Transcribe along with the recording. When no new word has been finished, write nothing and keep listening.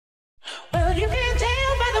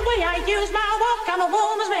I use my walk, I'm a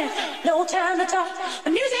woman's man, no time to talk. The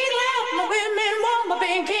music loud, my women warm, I've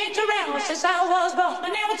been kicked around since I was born. I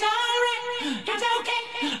never tolerate, it's okay,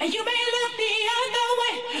 and you may look the other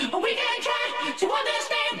way, but we can try to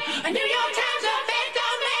understand. A New York Times effect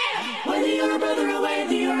on man. Whether you're a brother or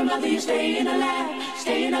whether you're a mother, you're staying alive,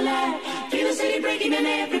 staying alive. Feel the city breaking and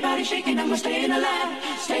everybody shaking, and we're staying alive,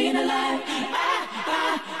 staying alive.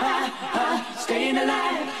 Staying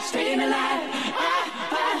alive, staying alive.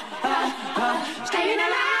 Staying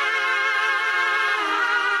alive.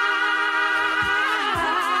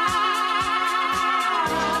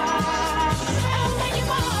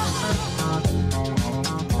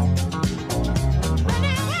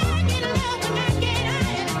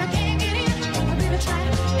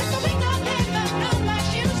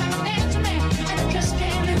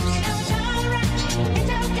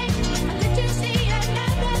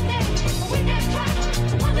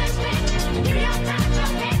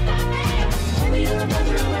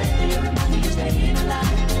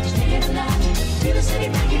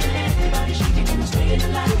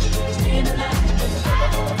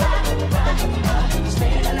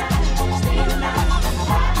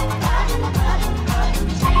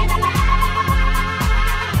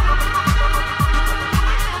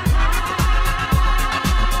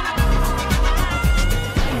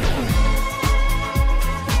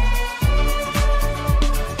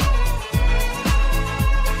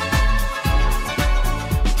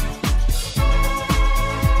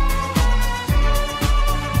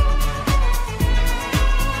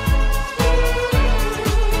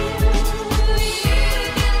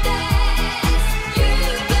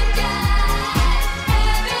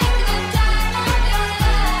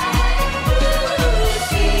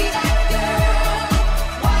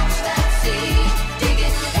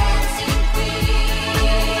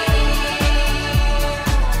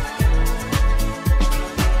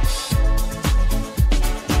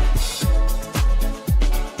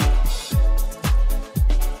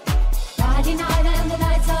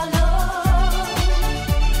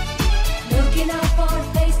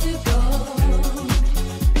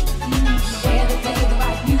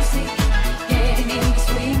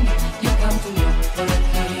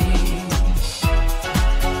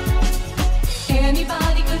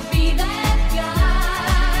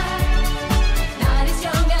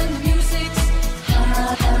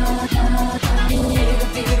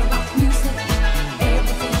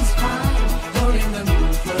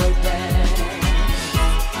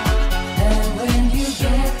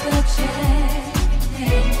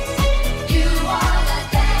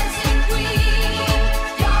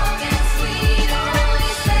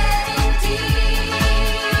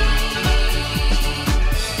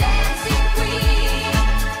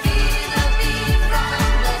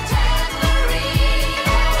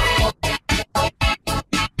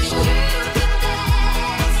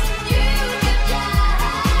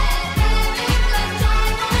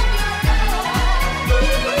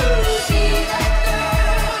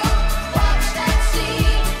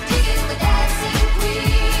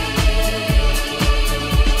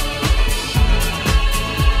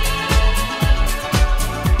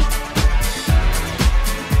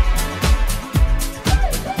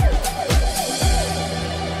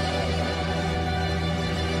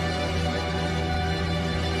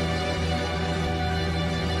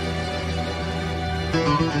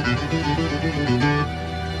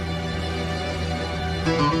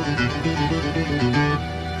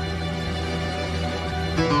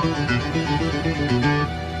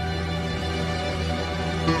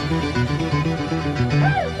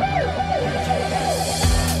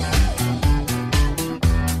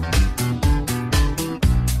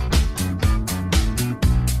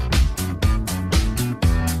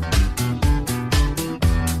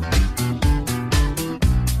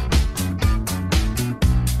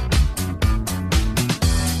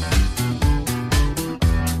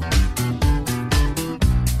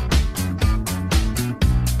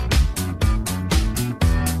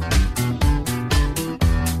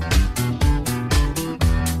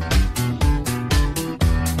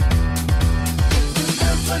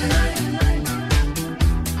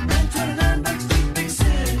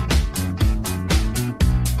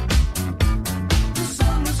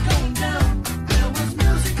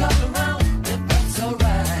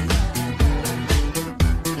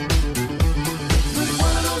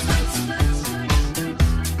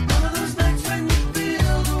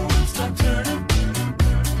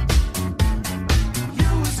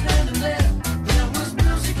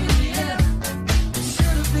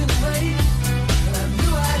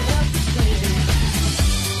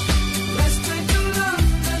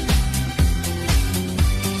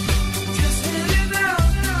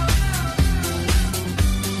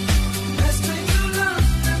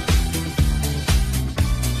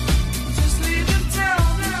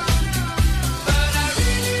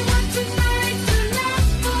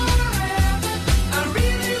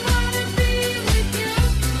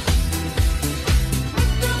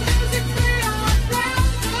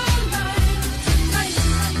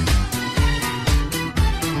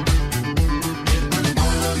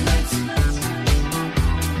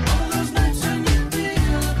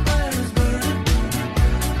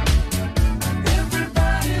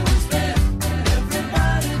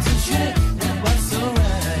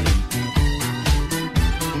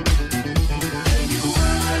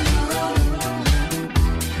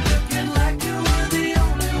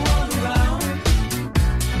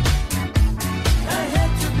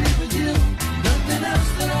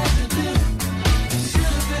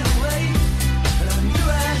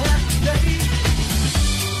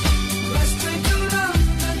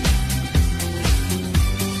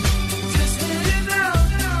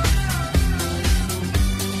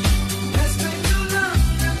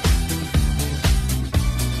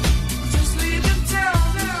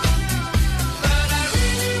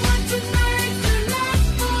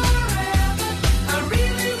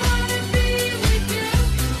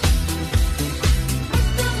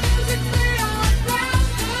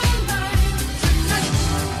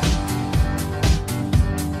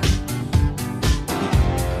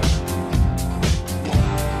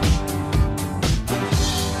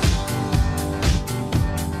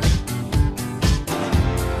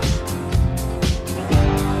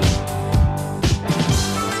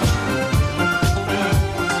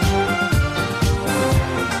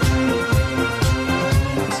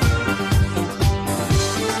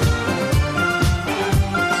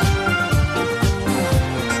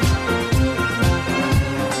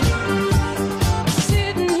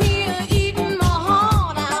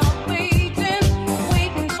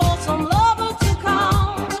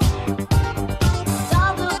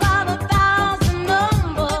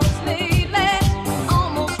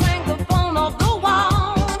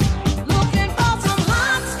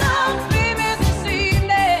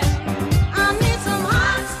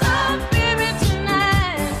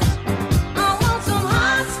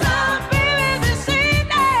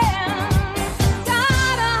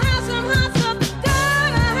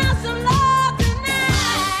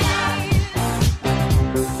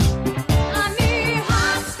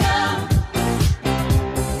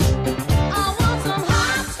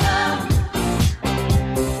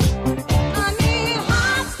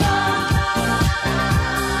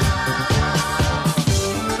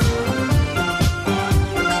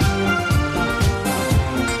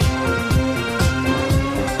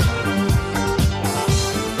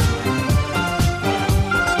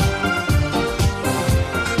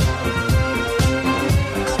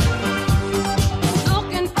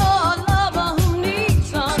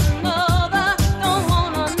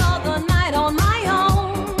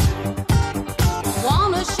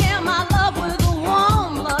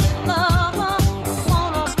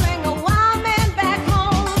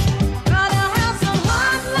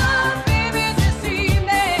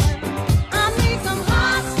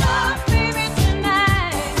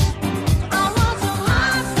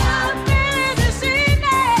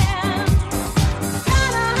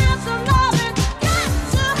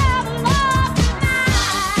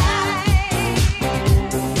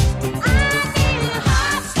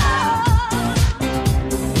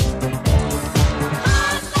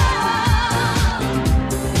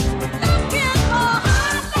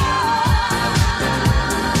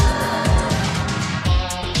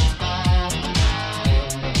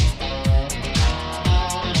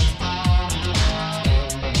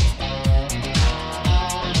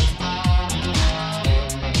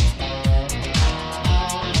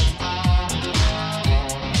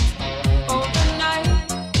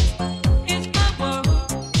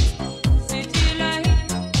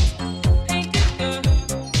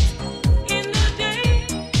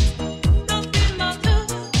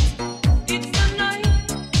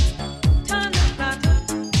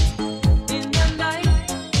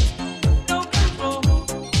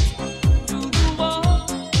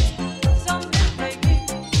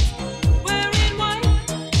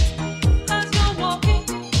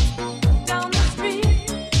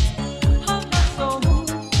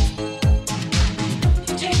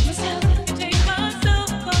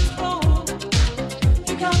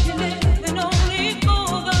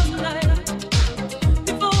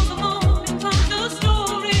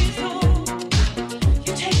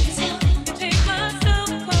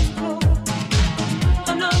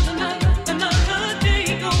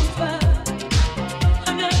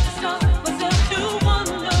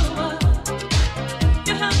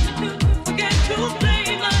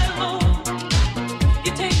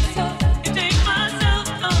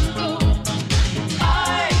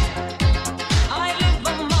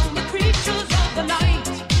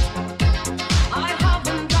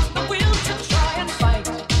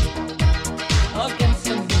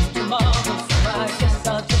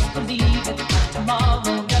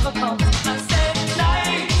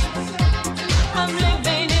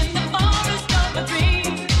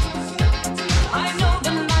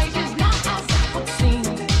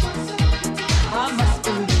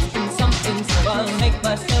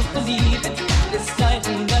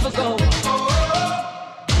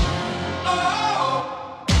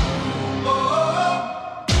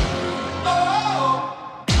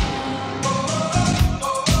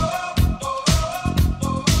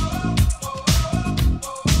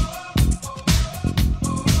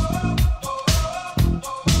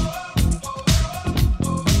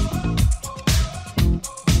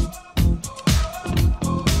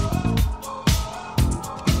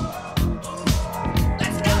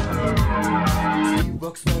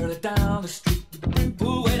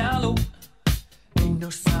 No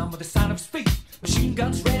sound but the sound of speed. Machine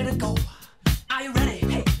guns ready to go. Are you ready?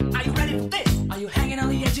 Hey, are you ready for this? Are you hanging on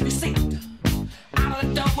the edge of your seat? Out of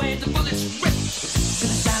the doorway, the bullets rip to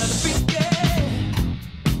the sound of the beat. Yeah.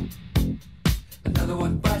 Another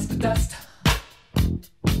one bites the dust.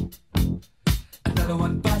 Another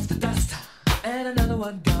one bites the dust. And another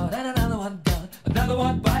one gone. And another one gone. Another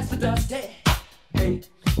one bites the dust. Hey, hey,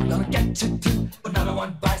 we're gonna get you too. Another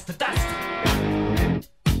one bites the dust.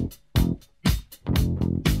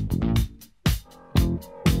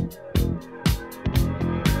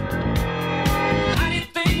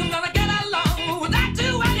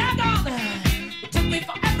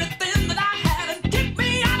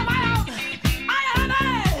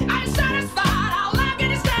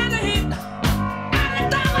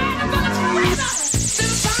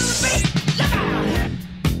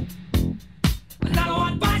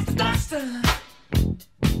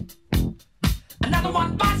 Another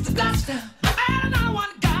one bites the dust, and another one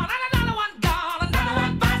gone, and another one gone, another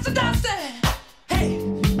one bites the dust. Hey,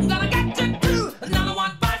 I'm gonna get you too. Another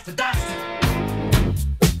one bites the dust.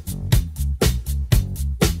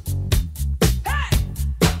 Hey!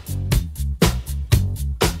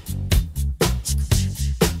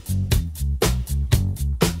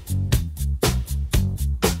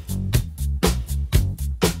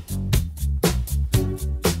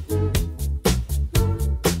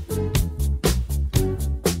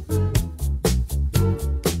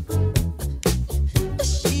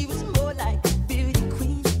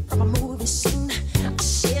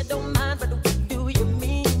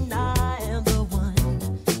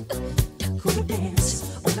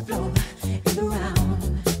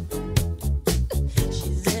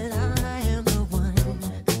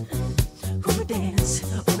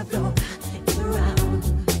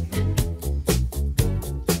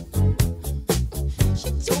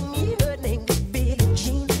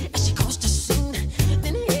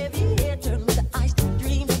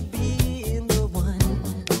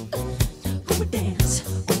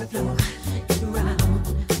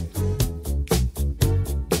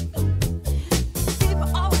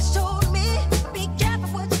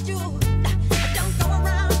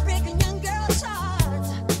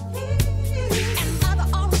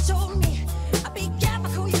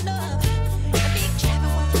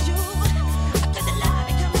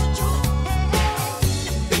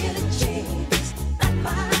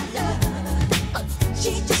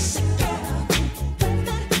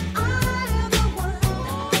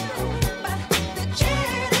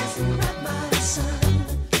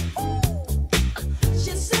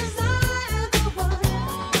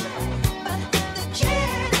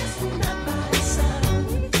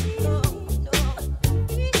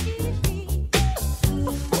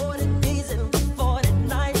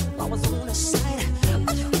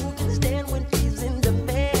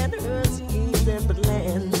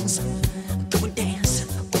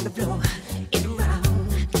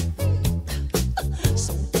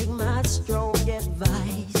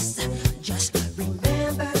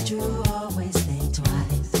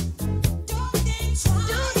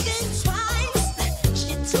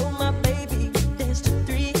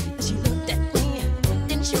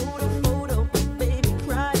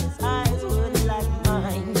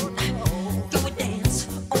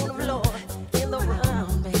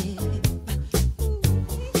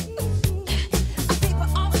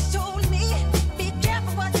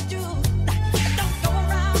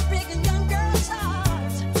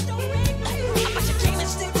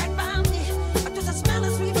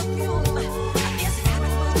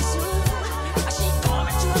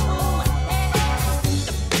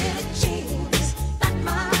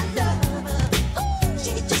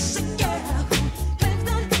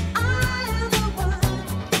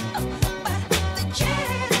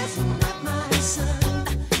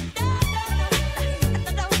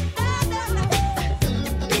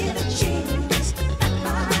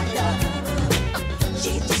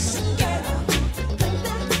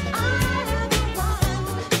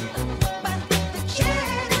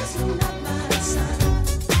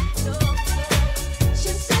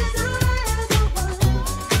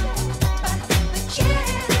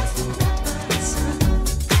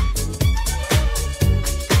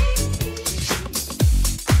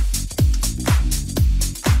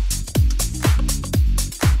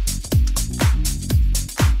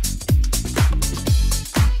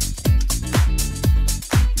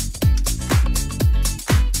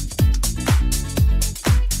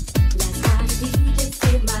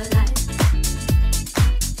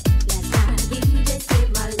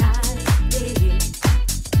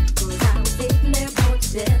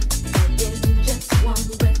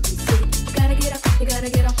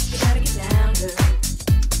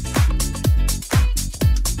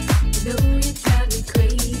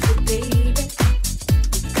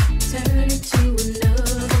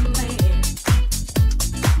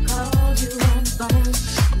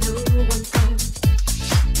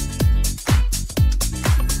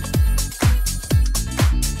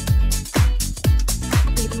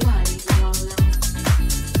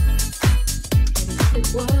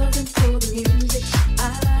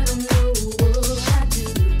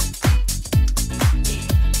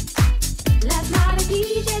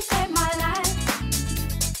 saved my life.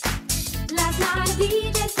 Last night a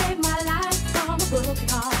DJ saved my life from a broken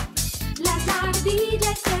heart. Last night a DJ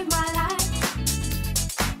saved my life.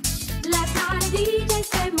 Last night a DJ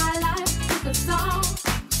saved my life with a song.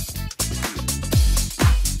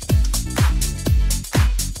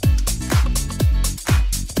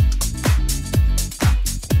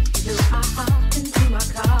 So I hopped into my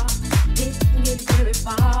car, didn't get very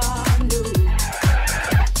far, no.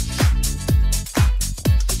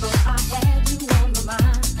 But I had you on my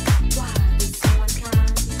mind. Why be so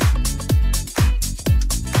unkind?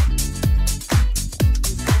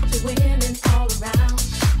 You've got your women all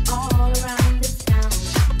around this town.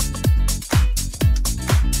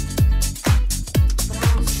 But I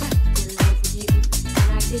was trapped in love with you, and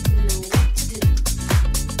I didn't know what to do.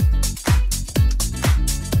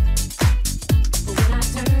 But when I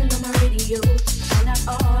turned on my radio, I found out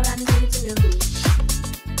all I needed to know.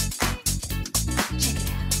 Check it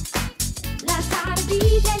out. Last night a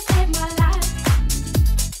DJ saved my life.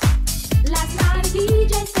 Last night a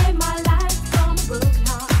DJ saved my life from a broken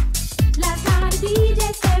heart. Last night a DJ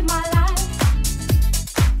saved my life.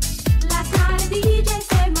 Last night a DJ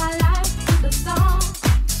saved my life with a song.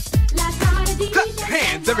 Last night a DJ Clap your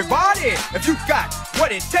hands, everybody, if you got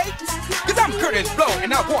what it takes. Cause I'm Curtis Blow,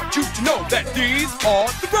 and I want you to know that these are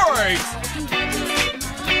the breaks.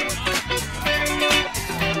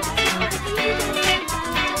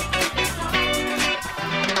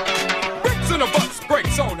 Brakes on a bus,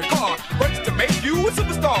 brakes on a car, brakes to make you a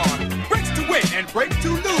superstar, brakes to win and brakes to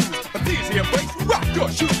lose. But these here brakes rock your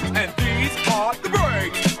shoes, and these are the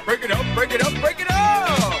breaks. Break it up, break it up, break it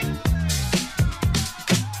up.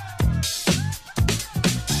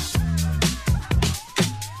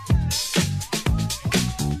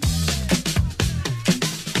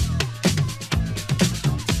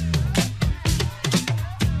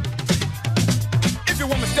 If your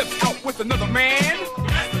woman steps out with another man,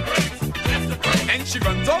 and she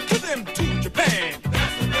runs off to them to Japan,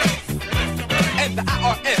 and the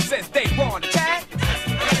IRS says they want a chat,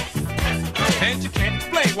 and you can't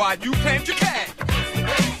explain why you claimed your cat,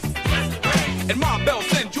 and Ma Bell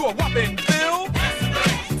sends you a whopping bill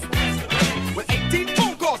with 18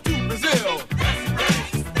 phone calls to Brazil,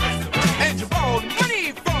 and you borrowed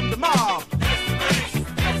money from the mob,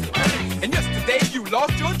 and yesterday you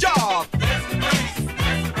lost your job.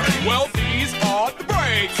 Well, these are the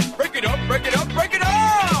breaks. Break it up, break it up, break it up.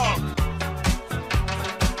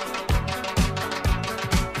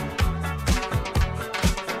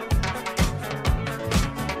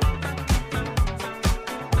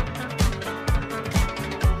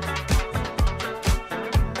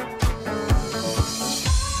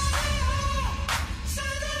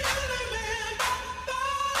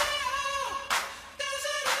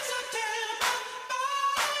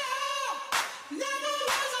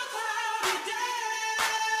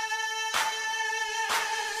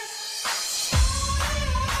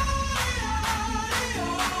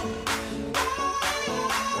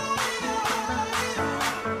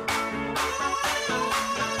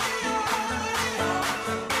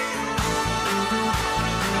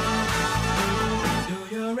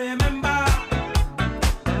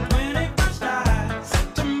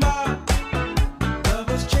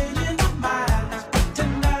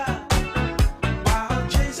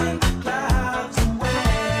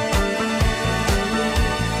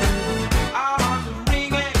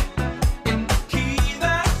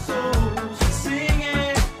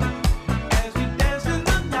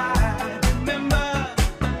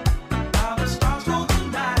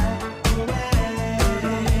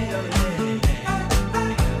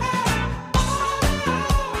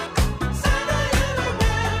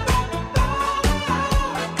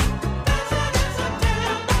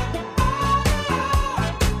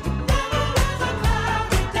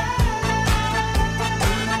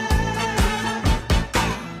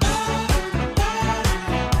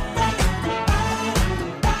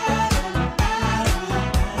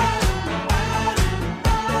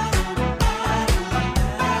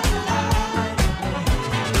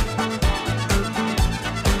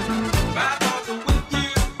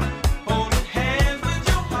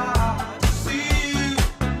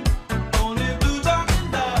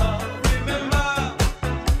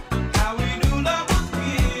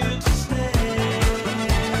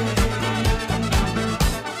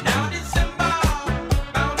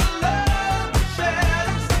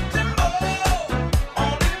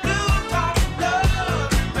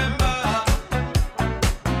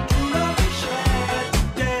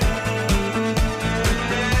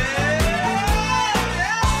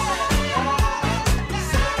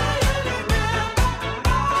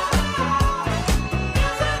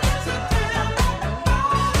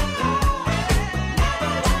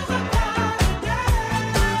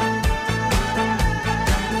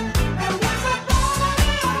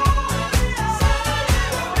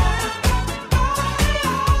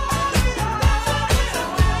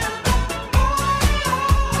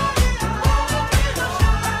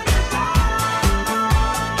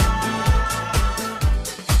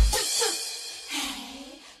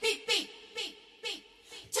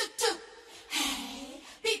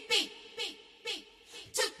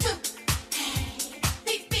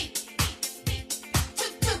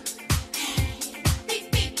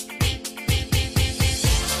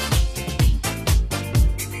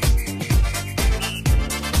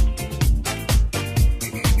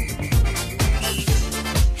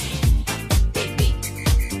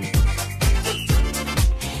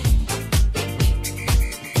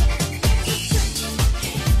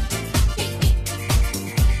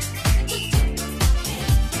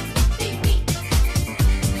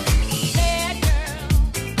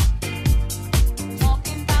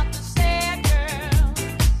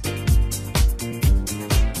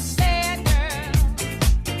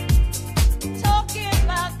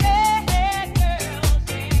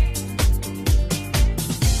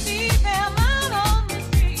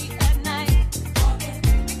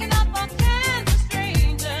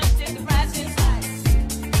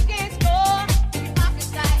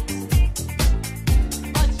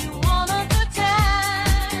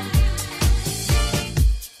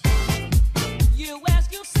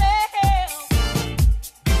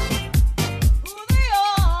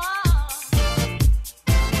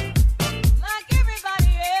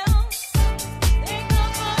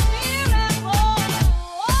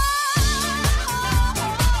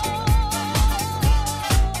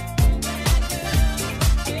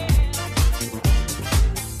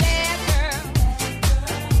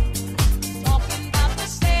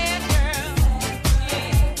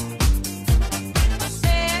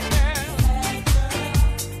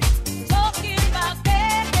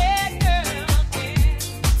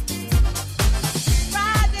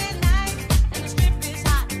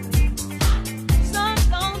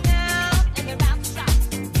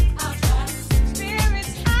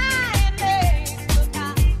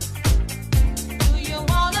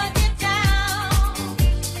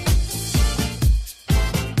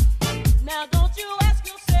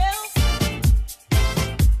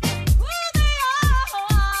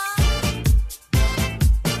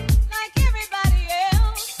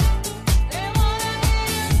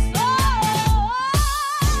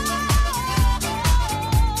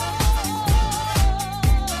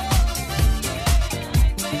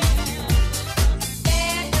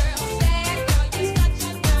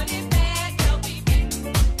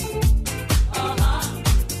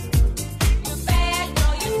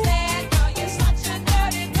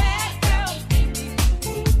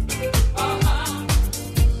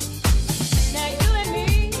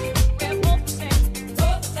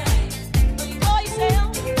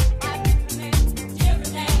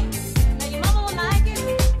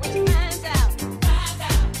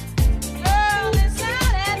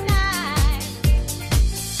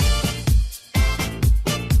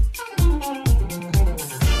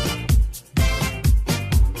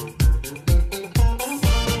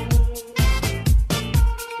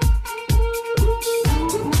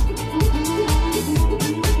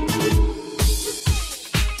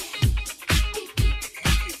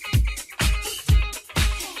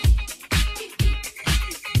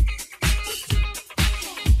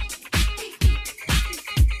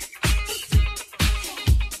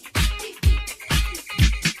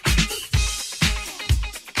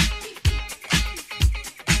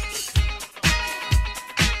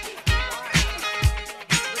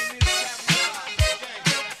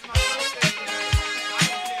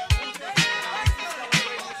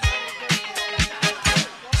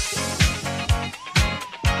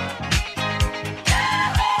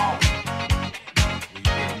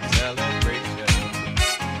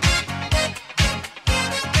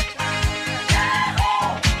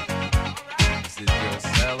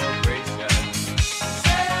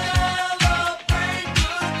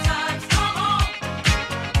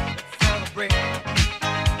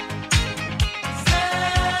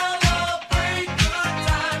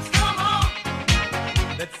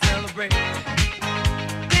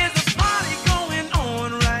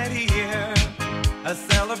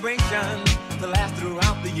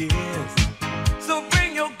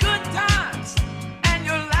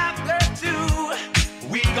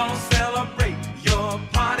 gonna celebrate your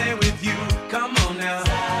party with you. Come on now.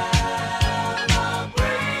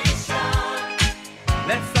 Celebration.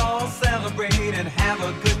 Let's all celebrate and have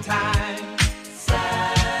a good time. Celebration.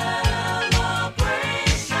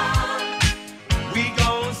 We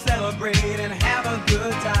gonna celebrate and have a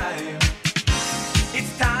good time.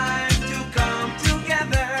 It's time to come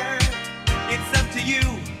together. It's up to you.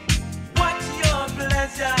 What's your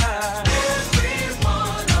pleasure?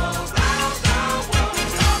 Everyone around the world,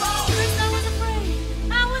 come on. First I was afraid,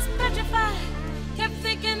 I was petrified. Kept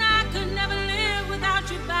thinking I could never live without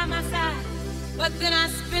you by my side. But then I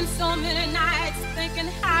spent so many nights thinking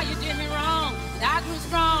how you did me wrong. And I grew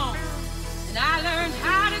strong, and I learned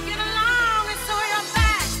how to get along. And so you're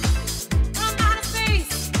back from outer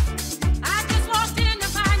space. I just walked in to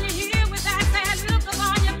find you here with that sad look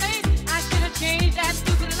upon your face. I should have changed that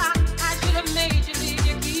stupid lock. I should have made you leave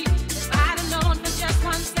your key. If I'd have known for just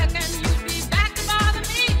 1 second you'd be back to bother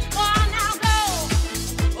me. Oh, now go,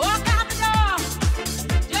 walk out the door.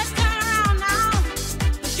 Just turn around now,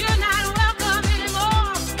 'cause you're not welcome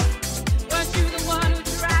anymore. Weren't you the one who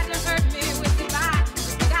tried to hurt me with goodbye?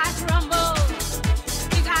 You got crumbled,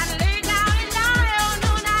 you got to lay down and die. Oh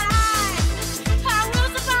no, not I will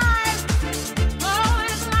survive. Oh,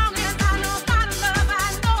 as long as I know how to love, I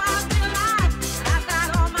know I'll be alive. I've got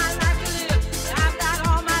all my life to live, I've got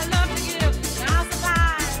all my love to give, and I'll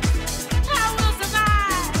survive. I will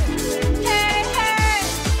survive. Hey, hey.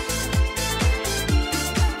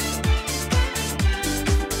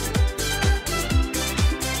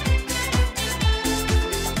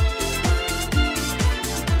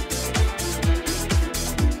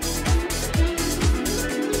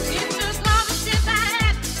 It took all the shit I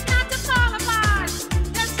had not to fall apart.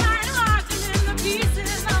 Just trying hard to mend the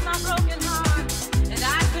pieces of my broken heart. And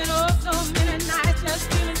I spent oh so many nights just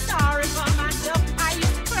feeling sorry for myself. I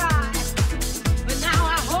used to cry, but now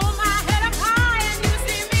I hold my head up high and you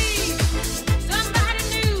see me, somebody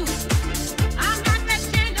new. I'm not that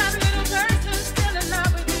chained up little person still in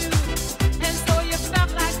love with you. And so you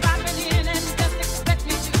felt like dropping in and just expect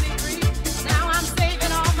me to be free. Now I'm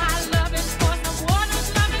saving all my loving for someone who's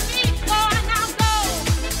loving me. Oh, and now go,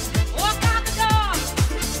 walk out the door.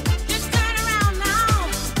 Just turn around now,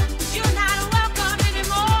 'cause you're not welcome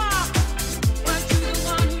anymore. Weren't you the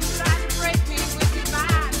one who tried to break me with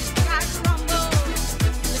goodbye? You got crumbled,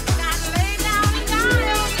 you got to lay down and die.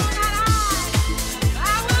 Oh, no, not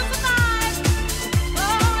I will survive.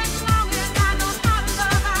 Oh, as long as I know how to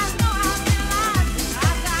love, I know I'll be alive.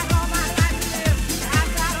 I've got all my life to live,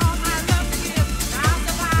 I've got all my love to give, and I'll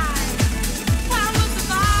survive. I will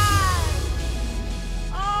survive.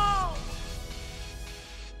 Oh.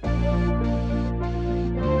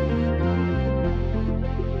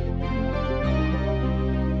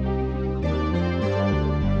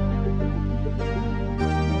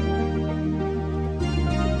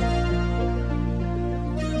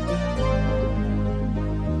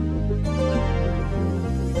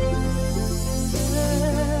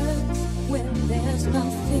 When there's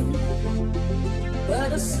nothing but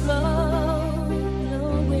a slow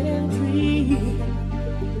glowing dream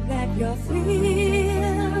that your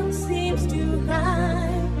thrill seems to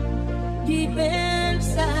hide deep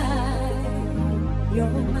inside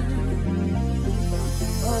your mind.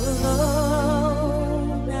 All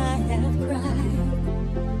alone I have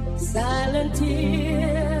cried silent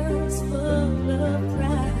tears full of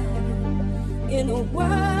pride in a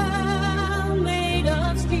world